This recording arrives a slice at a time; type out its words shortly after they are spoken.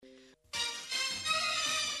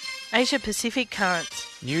Asia-Pacific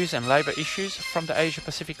Currents. News and labour issues from the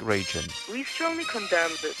Asia-Pacific region. We strongly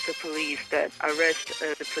condemn the police that arrest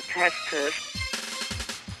the protesters.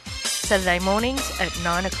 Saturday mornings at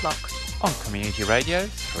 9 o'clock. On Community Radio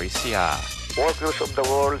 3CR. Workers of the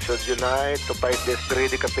world should unite to fight this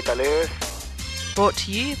greedy capitalist. Brought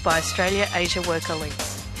to you by Australia Asia Worker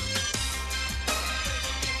Links.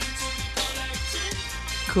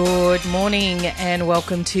 Good morning and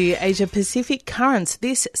welcome to Asia Pacific Currents.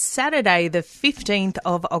 This Saturday, the 15th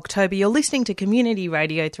of October, you're listening to Community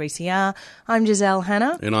Radio 3CR. I'm Giselle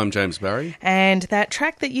Hanna. And I'm James Barry. And that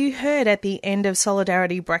track that you heard at the end of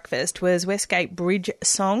Solidarity Breakfast was Westgate Bridge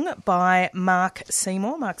Song by Mark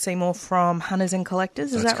Seymour. Mark Seymour from Hunters and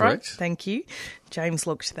Collectors, is That's that right? correct. Thank you. James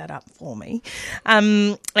looked that up for me.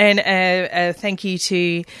 And thank you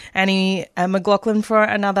to Annie McLaughlin for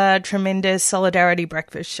another tremendous Solidarity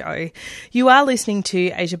Breakfast show. You are listening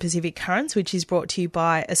to Asia Pacific Currents, which is brought to you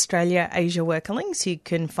by Australia Asia Worker Links. You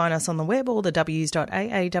can find us on the web, all the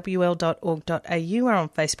w's.aawl.org.au. We're on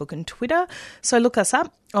Facebook and Twitter, so look us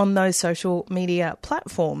up on those social media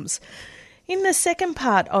platforms. In the second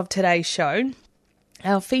part of today's show,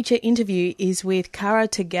 our feature interview is with Kara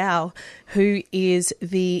Tagaw, who is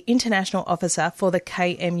the International Officer for the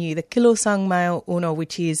KMU, the Kilusang Mayo Uno,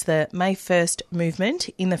 which is the May 1st movement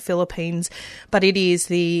in the Philippines, but it is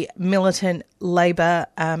the militant labour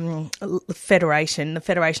federation, the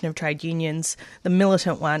Federation of Trade Unions, the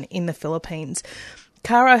militant one in the Philippines.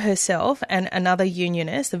 Kara herself and another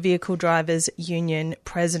unionist, the Vehicle Drivers Union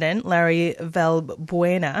president, Larry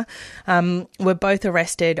Valbuena, were both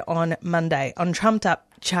arrested on Monday on trumped-up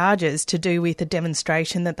charges to do with a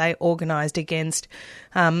demonstration that they organised against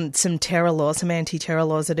some terror laws, some anti-terror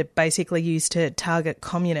laws that are basically used to target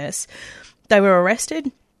communists. They were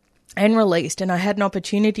arrested and released, and I had an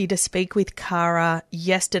opportunity to speak with Kara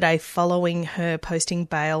yesterday following her posting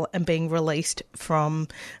bail and being released from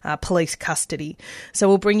police custody. So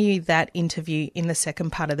we'll bring you that interview in the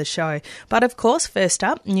second part of the show. But of course, first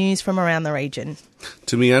up, news from around the region.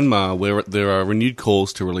 To Myanmar, where there are renewed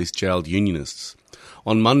calls to release jailed unionists.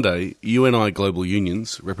 On Monday, UNI Global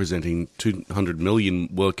Unions, representing 200 million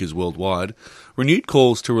workers worldwide, renewed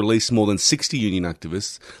calls to release more than 60 union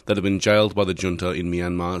activists that have been jailed by the junta in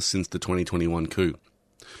Myanmar since the 2021 coup.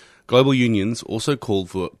 Global Unions also called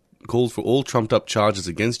for all trumped-up charges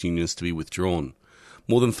against unionists to be withdrawn.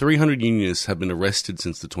 More than 300 unionists have been arrested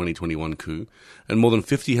since the 2021 coup, and more than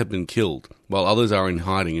 50 have been killed, while others are in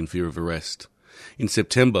hiding in fear of arrest. In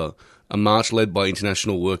September, a march led by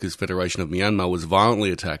International Workers' Federation of Myanmar was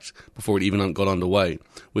violently attacked before it even got underway,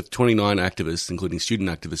 with 29 activists, including student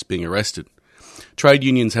activists, being arrested. Trade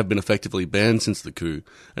unions have been effectively banned since the coup,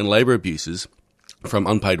 and labour abuses, from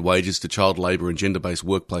unpaid wages to child labour and gender-based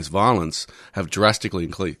workplace violence, have drastically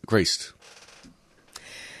increased.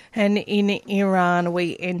 And in Iran,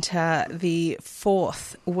 we enter the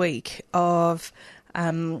fourth week of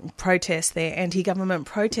protests there, anti-government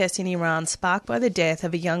protests in Iran sparked by the death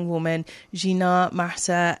of a young woman, Jina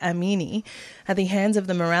Mahsa Amini, at the hands of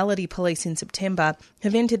the morality police in September,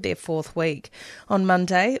 have entered their fourth week. On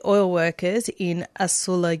Monday, oil workers in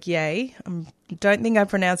Asulagye, don't think I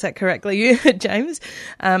pronounced that correctly, James,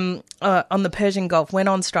 on the Persian Gulf, went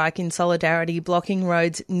on strike in solidarity, blocking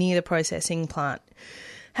roads near the processing plant.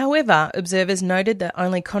 However, observers noted that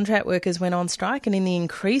only contract workers went on strike, and in the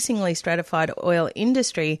increasingly stratified oil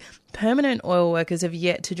industry, permanent oil workers have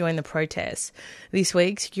yet to join the protests. This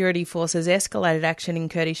week, security forces escalated action in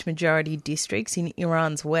Kurdish-majority districts in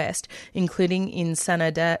Iran's west, including in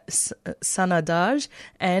Sanadaj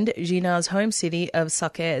and Jina's home city of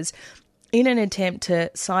Saqqez, in an attempt to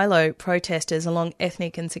silo protesters along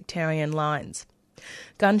ethnic and sectarian lines.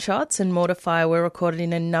 Gunshots and mortar fire were recorded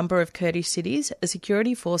in a number of Kurdish cities as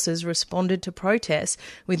security forces responded to protests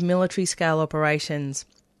with military-scale operations.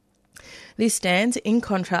 This stands in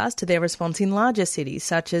contrast to their response in larger cities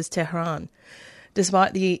such as Tehran.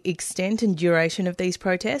 Despite the extent and duration of these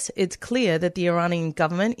protests, it's clear that the Iranian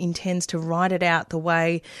government intends to ride it out the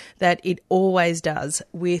way that it always does,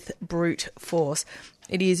 with brute force.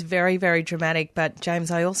 It is very, very dramatic, but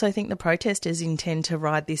James, I also think the protesters intend to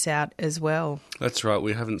ride this out as well. That's right.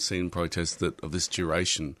 We haven't seen protests of this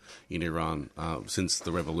duration in Iran since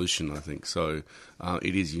the revolution, I think. So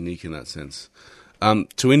it is unique in that sense.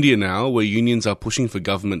 To India now, where unions are pushing for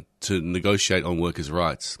government to negotiate on workers'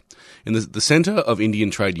 rights. In the Centre of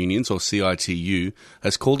Indian Trade Unions, or CITU,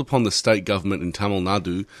 has called upon the state government in Tamil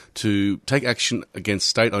Nadu to take action against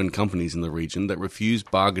state-owned companies in the region that refuse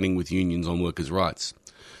bargaining with unions on workers' rights.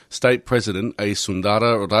 State President A.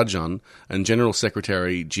 Sundara Rajan and General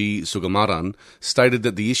Secretary G. Sugamaran stated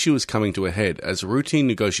that the issue is coming to a head as routine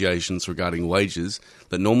negotiations regarding wages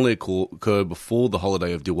that normally occur before the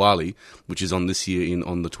holiday of Diwali, which is on this year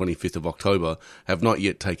on the 25th of October, have not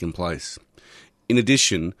yet taken place. In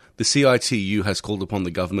addition, the CITU has called upon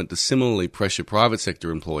the government to similarly pressure private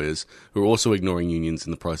sector employers who are also ignoring unions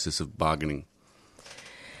in the process of bargaining.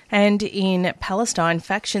 And in Palestine,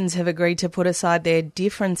 factions have agreed to put aside their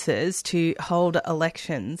differences to hold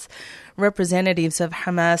elections. Representatives of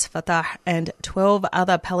Hamas, Fatah and 12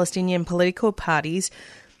 other Palestinian political parties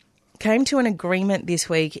came to an agreement this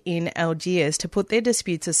week in Algiers to put their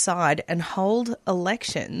disputes aside and hold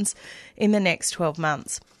elections in the next 12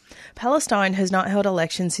 months. Palestine has not held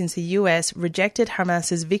elections since the US rejected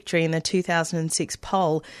Hamas's victory in the 2006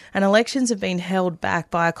 poll, and elections have been held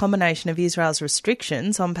back by a combination of Israel's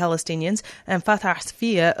restrictions on Palestinians and Fatah's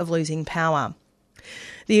fear of losing power.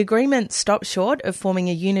 The agreement stopped short of forming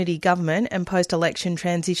a unity government, and post-election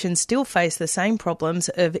transitions still face the same problems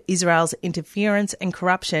of Israel's interference and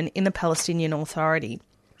corruption in the Palestinian Authority.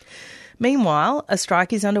 Meanwhile, a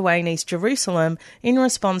strike is underway in East Jerusalem in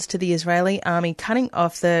response to the Israeli army cutting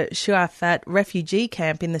off the Shuafat refugee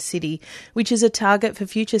camp in the city, which is a target for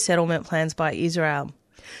future settlement plans by Israel.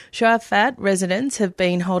 Shuafat residents have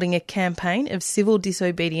been holding a campaign of civil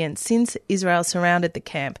disobedience since Israel surrounded the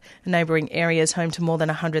camp, neighbouring areas home to more than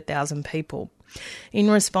 100,000 people,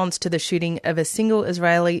 in response to the shooting of a single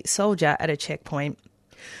Israeli soldier at a checkpoint.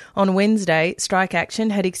 On Wednesday, strike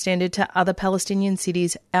action had extended to other Palestinian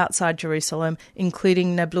cities outside Jerusalem,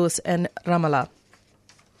 including Nablus and Ramallah.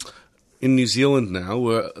 In New Zealand now,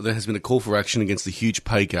 where there has been a call for action against the huge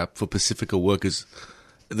pay gap for Pacifica workers,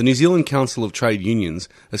 the New Zealand Council of Trade Unions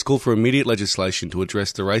has called for immediate legislation to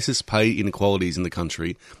address the racist pay inequalities in the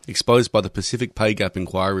country exposed by the Pacific Pay Gap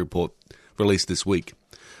Inquiry report released this week.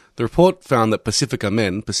 The report found that Pacifica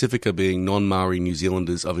men, Pacifica being non-Maori New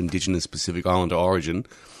Zealanders of Indigenous Pacific Islander origin,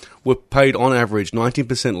 were paid on average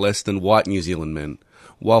 19% less than white New Zealand men,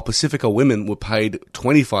 while Pacifica women were paid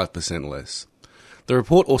 25% less. The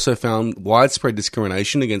report also found widespread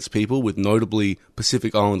discrimination against people with notably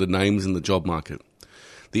Pacific Islander names in the job market.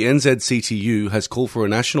 The NZCTU has called for a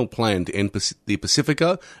national plan to end the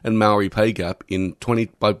Pacifica and Maori pay gap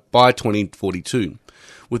by 2042,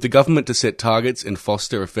 with the government to set targets and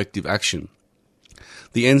foster effective action.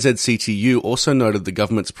 The NZCTU also noted the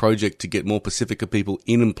government's project to get more Pacifica people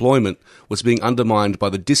in employment was being undermined by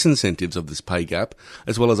the disincentives of this pay gap,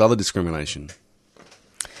 as well as other discrimination.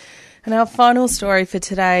 And our final story for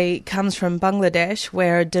today comes from Bangladesh,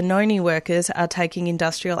 where Danone workers are taking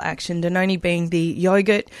industrial action, Danone being the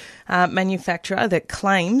yogurt manufacturer that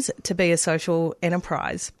claims to be a social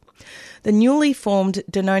enterprise. The newly formed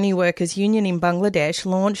Danone Workers Union in Bangladesh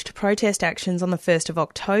launched protest actions on the 1st of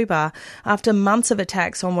October after months of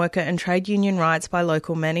attacks on worker and trade union rights by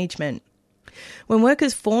local management. When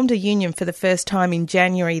workers formed a union for the first time in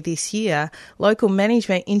January this year, local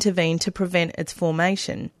management intervened to prevent its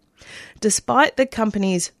formation. Despite the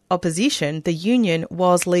company's opposition, the union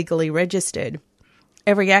was legally registered.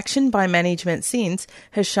 Every action by management since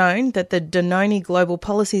has shown that the Danone global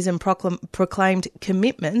policies and proclaimed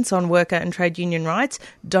commitments on worker and trade union rights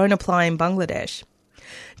don't apply in Bangladesh.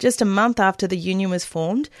 Just a month after the union was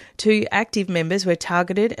formed, 2 active members were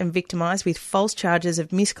targeted and victimised with false charges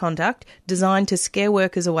of misconduct designed to scare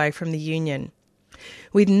workers away from the union.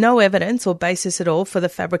 With no evidence or basis at all for the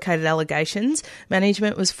fabricated allegations,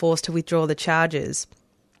 management was forced to withdraw the charges.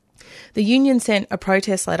 The union sent a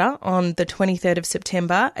protest letter on the 23rd of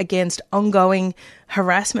September against ongoing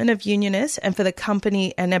harassment of unionists and for the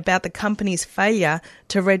company and about the company's failure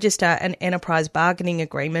to register an enterprise bargaining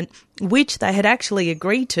agreement, which they had actually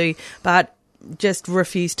agreed to but just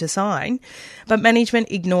refused to sign. But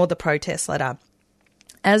management ignored the protest letter.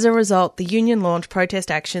 As a result, the union launched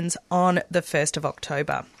protest actions on the 1st of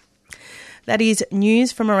October. That is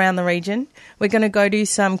news from around the region. We're going to go do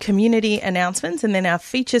some community announcements and then our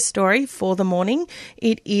feature story for the morning.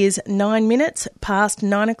 It is 9 minutes past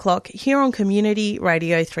 9 o'clock here on Community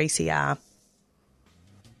Radio 3CR.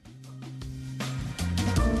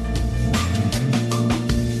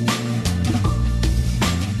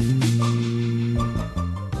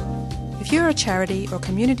 If you're a charity or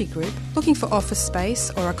community group looking for office space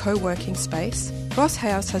or a co-working space, Ross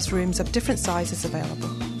House has rooms of different sizes available,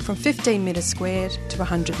 from 15 metres squared to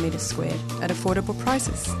 100 metres squared at affordable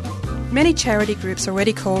prices. Many charity groups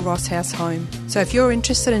already call Ross House home, so if you're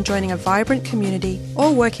interested in joining a vibrant community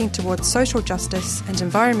or working towards social justice and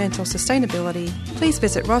environmental sustainability, please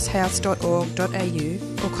visit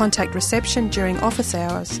rosshouse.org.au or contact reception during office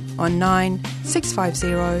hours on 9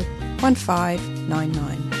 650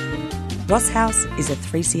 1599. Ross House is a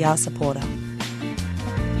 3CR supporter.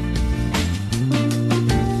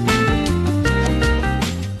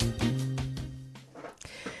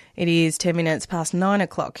 It is 10 minutes past 9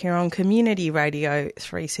 o'clock here on Community Radio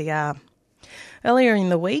 3CR. Earlier in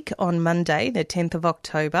the week, on Monday, the 10th of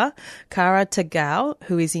October, Kara Tagao,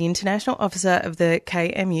 who is the International Officer of the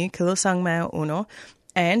KMU Kilusang Mao Uno,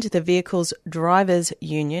 and the Vehicles Drivers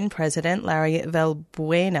Union President Larry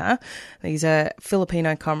Valbuena, these are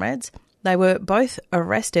Filipino comrades, they were both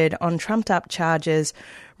arrested on trumped-up charges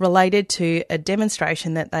related to a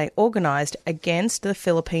demonstration that they organised against the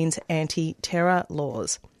Philippines' anti-terror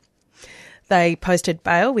laws. They posted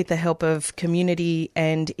bail with the help of community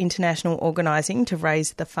and international organising to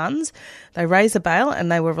raise the funds. They raised the bail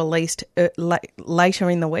and they were released later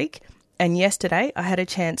in the week. And yesterday I had a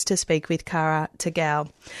chance to speak with Kara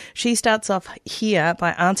Tagao. She starts off here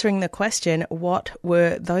by answering the question, what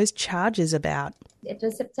were those charges about? It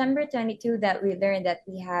was September 22 that we learned that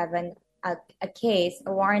we have a case,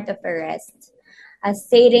 a warrant of arrest,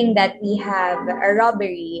 stating that we have a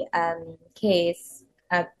robbery case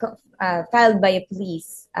filed by a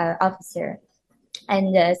police officer.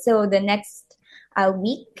 And so the next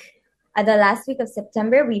week, the last week of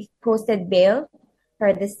September, we posted bail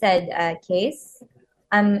for this said case.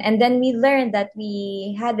 And then we learned that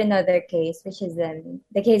we had another case, which is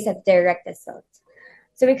the case of direct assault.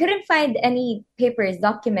 So we couldn't find any papers,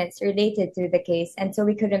 documents related to the case, and so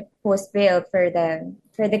we couldn't post bail for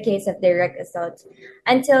the case of direct assault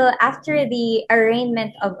until after the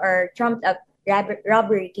arraignment of our trumped-up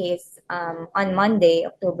robbery case on Monday,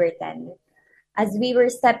 October 10. As we were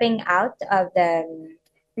stepping out of the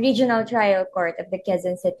regional trial court of the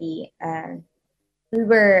Quezon City, we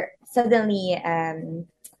were suddenly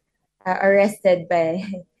arrested by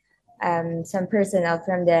some personnel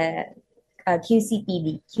from the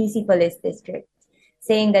QCPD, QC Police District,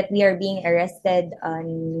 saying that we are being arrested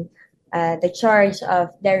on the charge of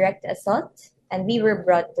direct assault, and we were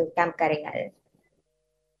brought to Camp Caringal.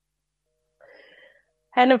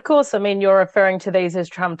 And of course, I mean, you're referring to these as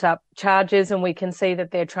trumped up charges, and we can see that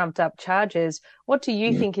they're trumped up charges. What do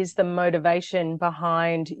you think is the motivation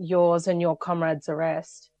behind yours and your comrades'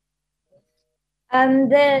 arrest?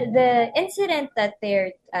 The incident that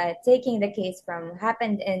they're taking the case from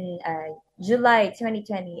happened in July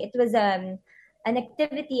 2020. It was an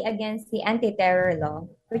activity against the anti-terror law,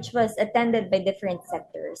 which was attended by different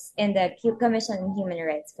sectors in the Commission on Human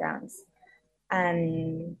Rights grounds.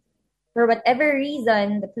 For whatever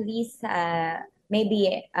reason, the police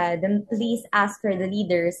asked for the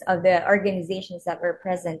leaders of the organizations that were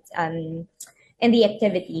present in the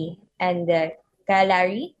activity, and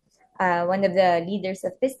Larry, one of the leaders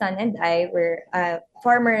of Piston, and I were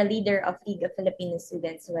former leader of League of Filipino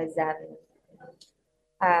Students, was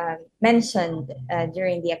mentioned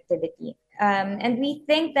during the activity. And we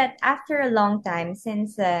think that after a long time,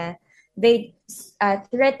 since they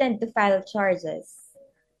threatened to file charges,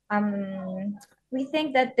 we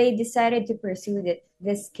think that they decided to pursue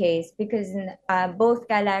this case because both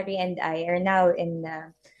Kalari and I are now in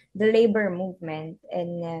the labor movement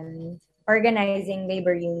and organizing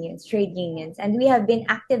labor unions, trade unions, and we have been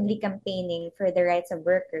actively campaigning for the rights of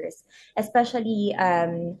workers, especially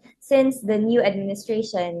since the new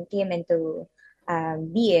administration came into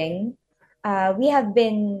being. We have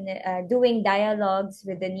been doing dialogues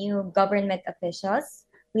with the new government officials.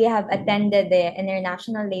 We have attended the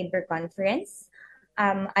International Labor Conference.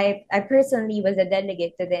 I personally was a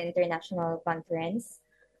delegate to the International Conference.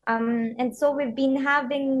 And so we've been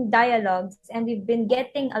having dialogues, and we've been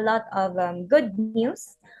getting a lot of good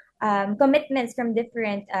news, commitments from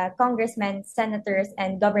different congressmen, senators,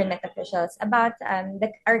 and government officials about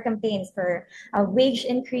our campaigns for a wage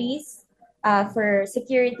increase, for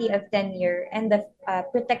security of tenure, and the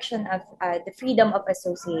protection of the freedom of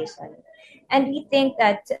association. And we think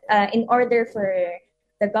that in order for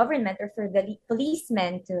the government or for the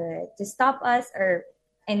policemen to stop us or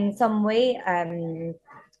in some way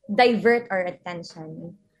divert our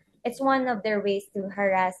attention, it's one of their ways to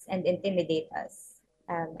harass and intimidate us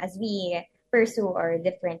as we pursue our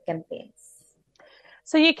different campaigns.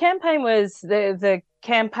 So your campaign was the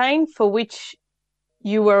campaign for which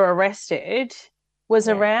you were arrested was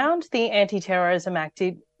around the Anti-Terrorism Act.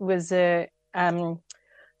 It was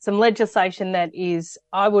some legislation that is,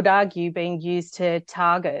 I would argue, being used to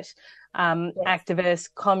target activists,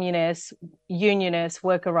 communists, unionists,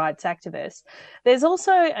 worker rights activists. There's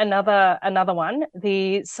also another one,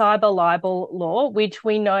 the cyber libel law, which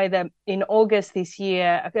we know that in August this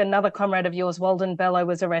year, another comrade of yours, Walden Bello,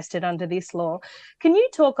 was arrested under this law. Can you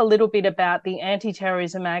talk a little bit about the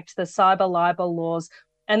Anti-Terrorism Act, the cyber libel laws,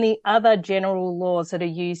 and the other general laws that are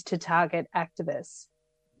used to target activists?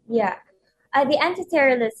 Yeah. The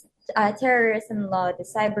terrorism law, the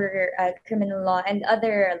cyber criminal law, and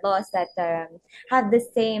other laws that have the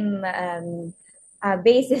same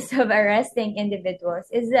basis of arresting individuals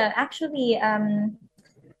is actually an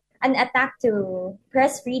attack to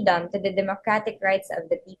press freedom, to the democratic rights of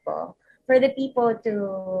the people, for the people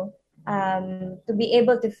to be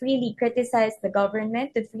able to freely criticize the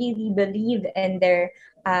government, to freely believe in their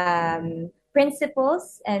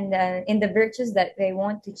principles and in the virtues that they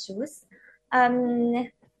want to choose.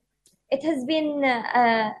 It has been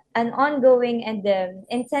an ongoing and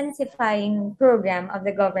intensifying program of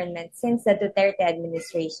the government since the Duterte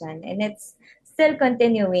administration, and it's still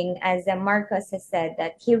continuing, as Marcos has said,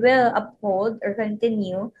 that he will uphold or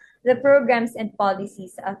continue the programs and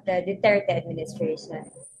policies of the Duterte administration.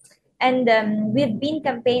 And we've been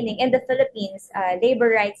campaigning in the Philippines, labor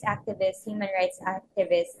rights activists, human rights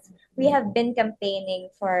activists. We have been campaigning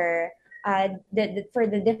for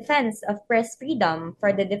the defense of press freedom,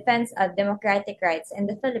 for the defense of democratic rights in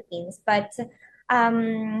the Philippines. But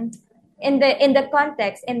in the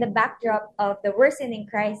context, in the backdrop of the worsening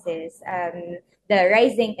crisis, the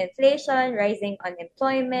rising inflation, rising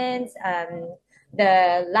unemployment,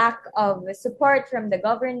 the lack of support from the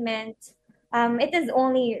government, it is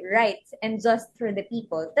only right and just for the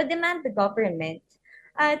people to demand the government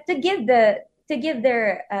to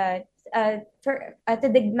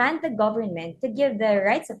demand the government to give the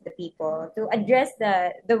rights of the people, to address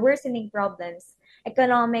the worsening problems,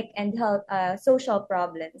 economic and health, social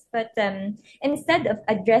problems. But instead of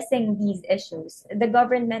addressing these issues, the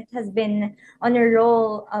government has been on a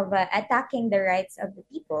role of attacking the rights of the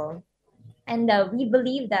people. And we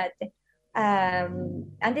believe that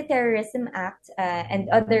Anti-Terrorism Act and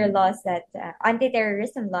other laws that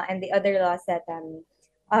anti-terrorism law and the other laws that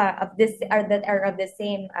are of the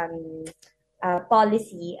same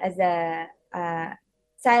policy as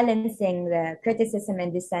silencing the criticism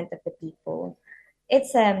and dissent of the people.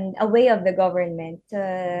 It's a way of the government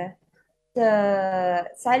to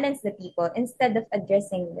silence the people instead of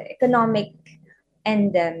addressing the economic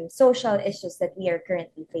and social issues that we are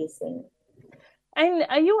currently facing. And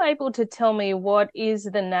are you able to tell me what is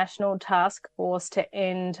the National Task Force to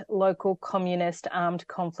End Local Communist Armed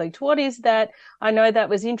Conflict? What is that? I know that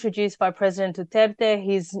was introduced by President Duterte.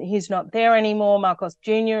 He's not there anymore. Marcos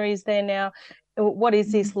Jr. is there now. What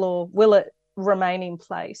is this law? Will it remain in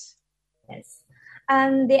place? Yes.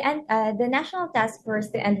 The National Task Force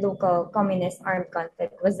to End Local Communist Armed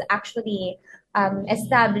Conflict was actually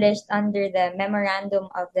established under the memorandum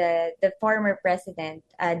of the former president,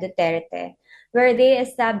 Duterte, where they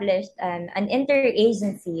established an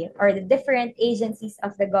interagency, or the different agencies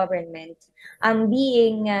of the government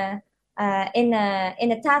being in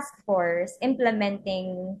a task force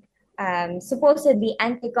implementing supposedly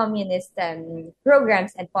anti-communist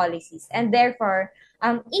programs and policies. And therefore,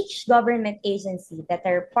 each government agency that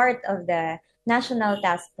are part of the National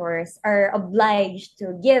Task Force are obliged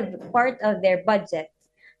to give part of their budget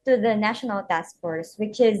to the National Task Force,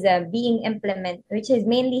 which is which is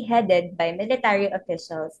mainly headed by military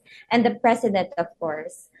officials and the president, of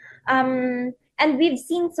course. And we've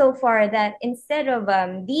seen so far that instead of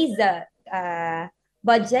these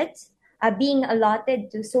budgets being allotted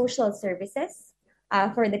to social services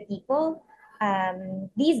for the people,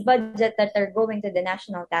 these budgets that are going to the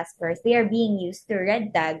National Task Force, they are being used to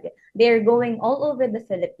red tag. They're going all over the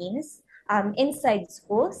Philippines, inside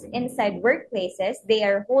schools, inside workplaces. They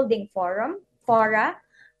are holding fora,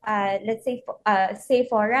 let's say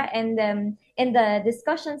fora, and in the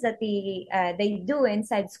discussions that they do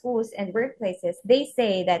inside schools and workplaces, they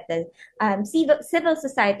say that the civil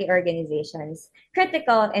society organizations,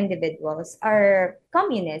 critical individuals, are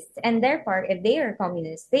communists, and therefore, if they are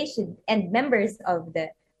communists, they should, and members of the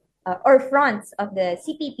or fronts of the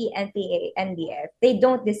CPP, NPA, NDF, they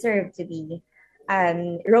don't deserve to be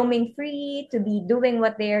roaming free, to be doing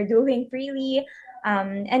what they are doing freely,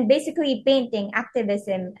 and basically painting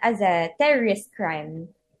activism as a terrorist crime.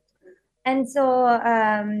 And so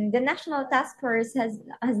the National Task Force has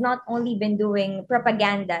not only been doing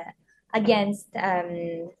propaganda against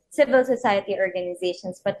civil society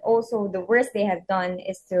organizations, but also the worst they have done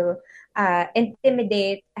is to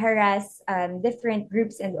intimidate, harass different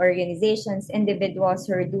groups and organizations, individuals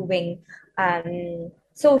who are doing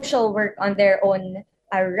social work on their own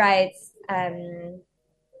rights. And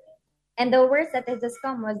the worst that has just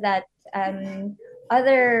come was that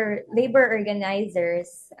other labor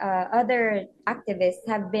organizers, other activists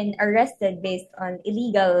have been arrested based on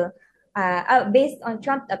based on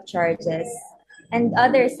trumped up charges, and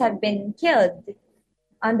others have been killed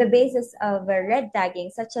on the basis of red tagging,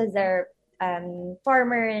 such as our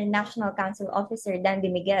former National Council officer, Dan De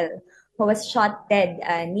Miguel, who was shot dead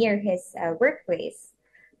near his workplace,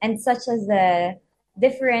 and such as the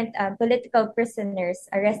different political prisoners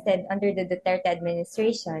arrested under the Duterte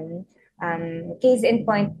administration. Case in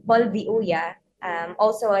point, Paul Viuya,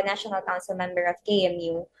 also a National Council member of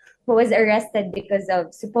KMU, who was arrested because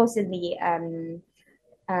of supposedly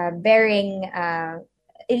bearing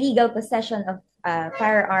illegal possession of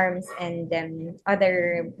firearms and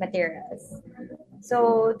other materials.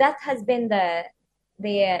 So that has been the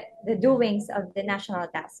doings of the National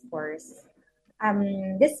Task Force.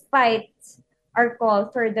 Despite our call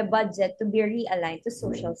for the budget to be realigned to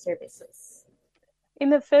social services. In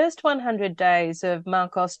the first 100 days of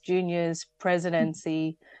Marcos Jr.'s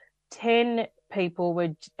presidency, 10 people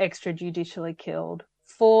were extrajudicially killed,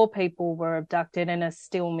 4 people were abducted and are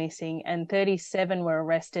still missing, and 37 were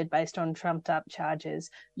arrested based on trumped-up charges,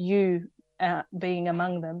 you being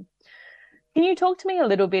among them. Can you talk to me a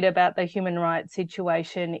little bit about the human rights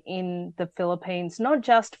situation in the Philippines, not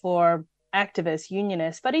just for activists,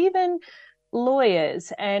 unionists, but even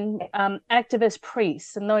lawyers and activist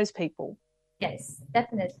priests and those people? Yes,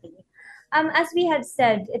 definitely. As we have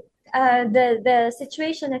said, the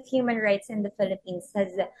situation of human rights in the Philippines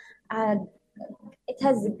has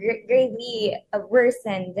greatly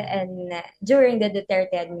worsened and during the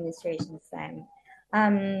Duterte administration's time.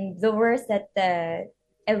 The worst that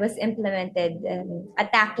it was implemented,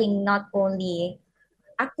 attacking not only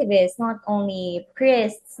activists, not only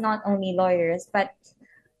priests, not only lawyers, but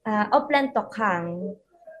Oplan Tokhang,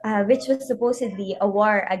 which was supposedly a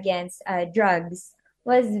war against drugs,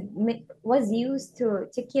 was used to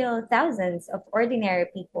kill thousands of ordinary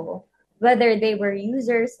people, whether they were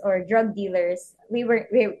users or drug dealers.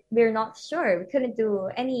 We're not sure. We couldn't do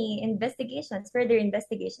any further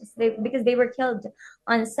investigations, because they were killed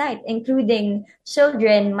on site, including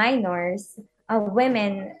children, minors,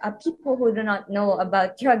 women, people who do not know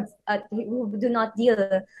about drugs, who do not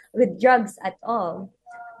deal with drugs at all.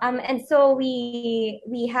 And so we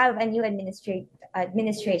have a new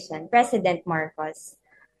administration, President Marcos,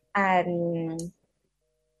 whose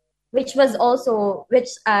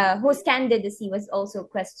candidacy was also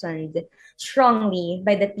questioned strongly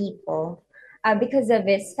by the people because of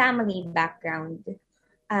his family background,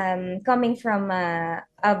 coming from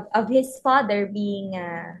of his father being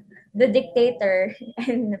the dictator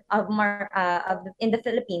in the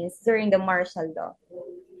Philippines during the martial law,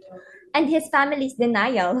 and his family's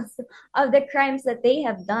denials of the crimes that they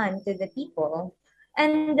have done to the people.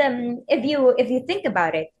 And if you think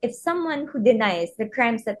about it, if someone who denies the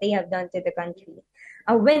crimes that they have done to the country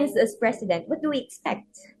wins as president, what do we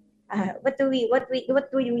expect? What do we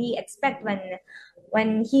expect when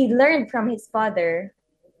he learned from his father,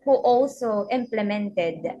 who also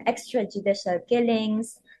implemented extrajudicial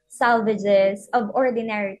killings, salvages of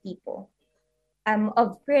ordinary people,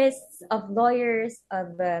 of priests, of lawyers,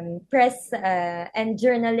 of press and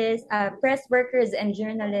journalists, press workers and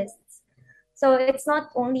journalists. So it's not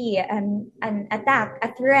only an attack,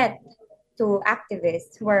 a threat to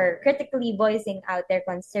activists who are critically voicing out their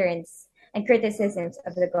concerns and criticisms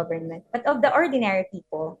of the government, but of the ordinary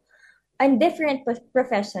people in different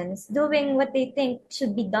professions doing what they think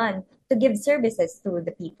should be done to give services to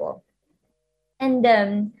the people. And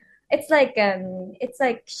it's like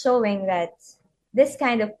showing that this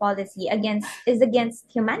kind of policy is against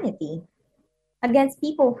humanity, against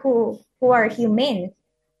people who are humane,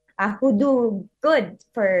 who do good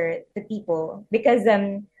for the people, because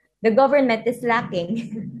the government is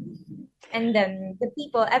lacking. And the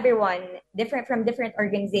people, everyone, from different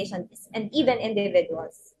organizations and even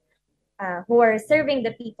individuals who are serving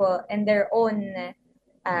the people in their own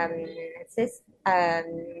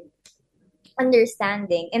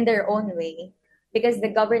understanding, in their own way, because the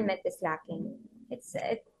government is lacking.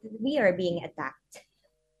 We are being attacked.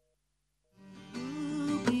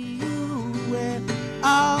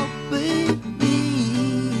 I'll be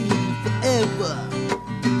forever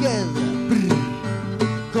together.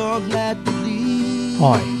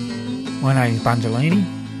 Hi, my name is Bungelini,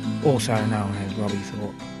 also known as Robbie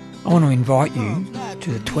Thorpe. I want to invite you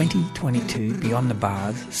to the 2022 Beyond the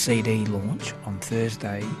Bars CD launch on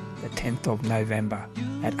Thursday, the 10th of November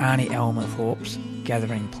at Arnie Elmer Thorpe's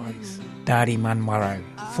Gathering Place, Dardi Munwarrow,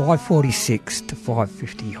 546 to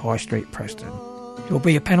 550 High Street, Preston. There will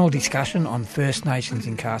be a panel discussion on First Nations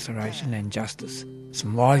incarceration and justice,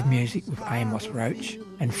 some live music with Amos Roach,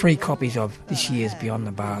 and free copies of this year's Beyond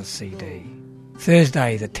the Bars CD.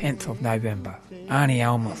 Thursday, the 10th of November, Arnie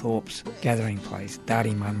Elmer Thorpe's Gathering Place,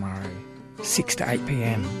 Dardi Munwarrow, 6 to 8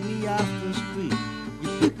 p.m.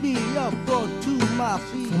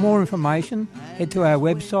 For more information, head to our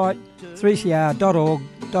website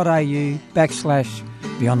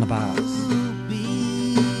 3cr.org.au/Beyond the Bars.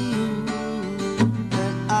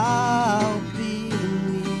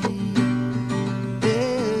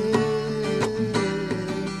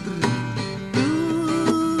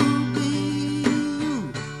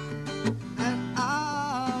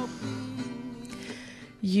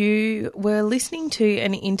 You were listening to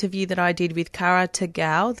an interview that I did with Kara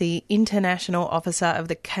Tagaw, the International Officer of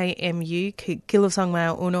the KMU, Kilusang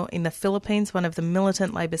Mao Uno in the Philippines, one of the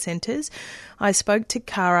militant labour centres. I spoke to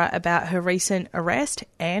Kara about her recent arrest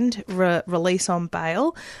and release on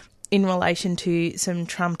bail in relation to some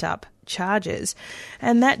trumped-up charges.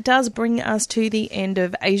 And that does bring us to the end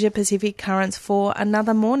of Asia Pacific Currents for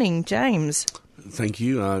another morning. James. Thank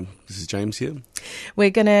you. This is James here. We're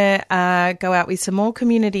going to go out with some more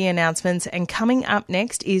community announcements, and coming up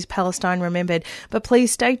next is Palestine Remembered. But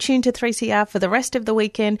please stay tuned to 3CR for the rest of the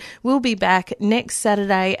weekend. We'll be back next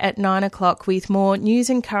Saturday at 9 o'clock with more news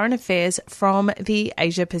and current affairs from the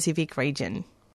Asia Pacific region.